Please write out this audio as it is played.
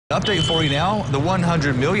Update for you now. The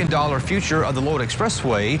 $100 million future of the Lloyd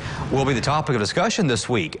Expressway will be the topic of discussion this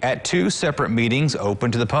week at two separate meetings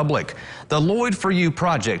open to the public. The Lloyd4U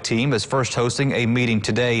Project team is first hosting a meeting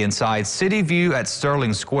today inside City View at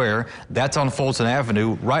Sterling Square. That's on Fulton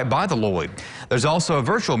Avenue, right by the Lloyd. There's also a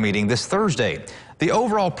virtual meeting this Thursday. The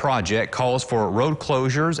overall project calls for road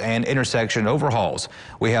closures and intersection overhauls.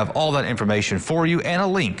 We have all that information for you and a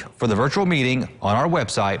link for the virtual meeting on our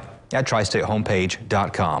website at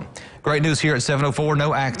tristatehomepage.com. Great news here at 7:04.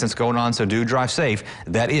 No accidents going on, so do drive safe.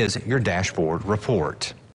 That is your dashboard report.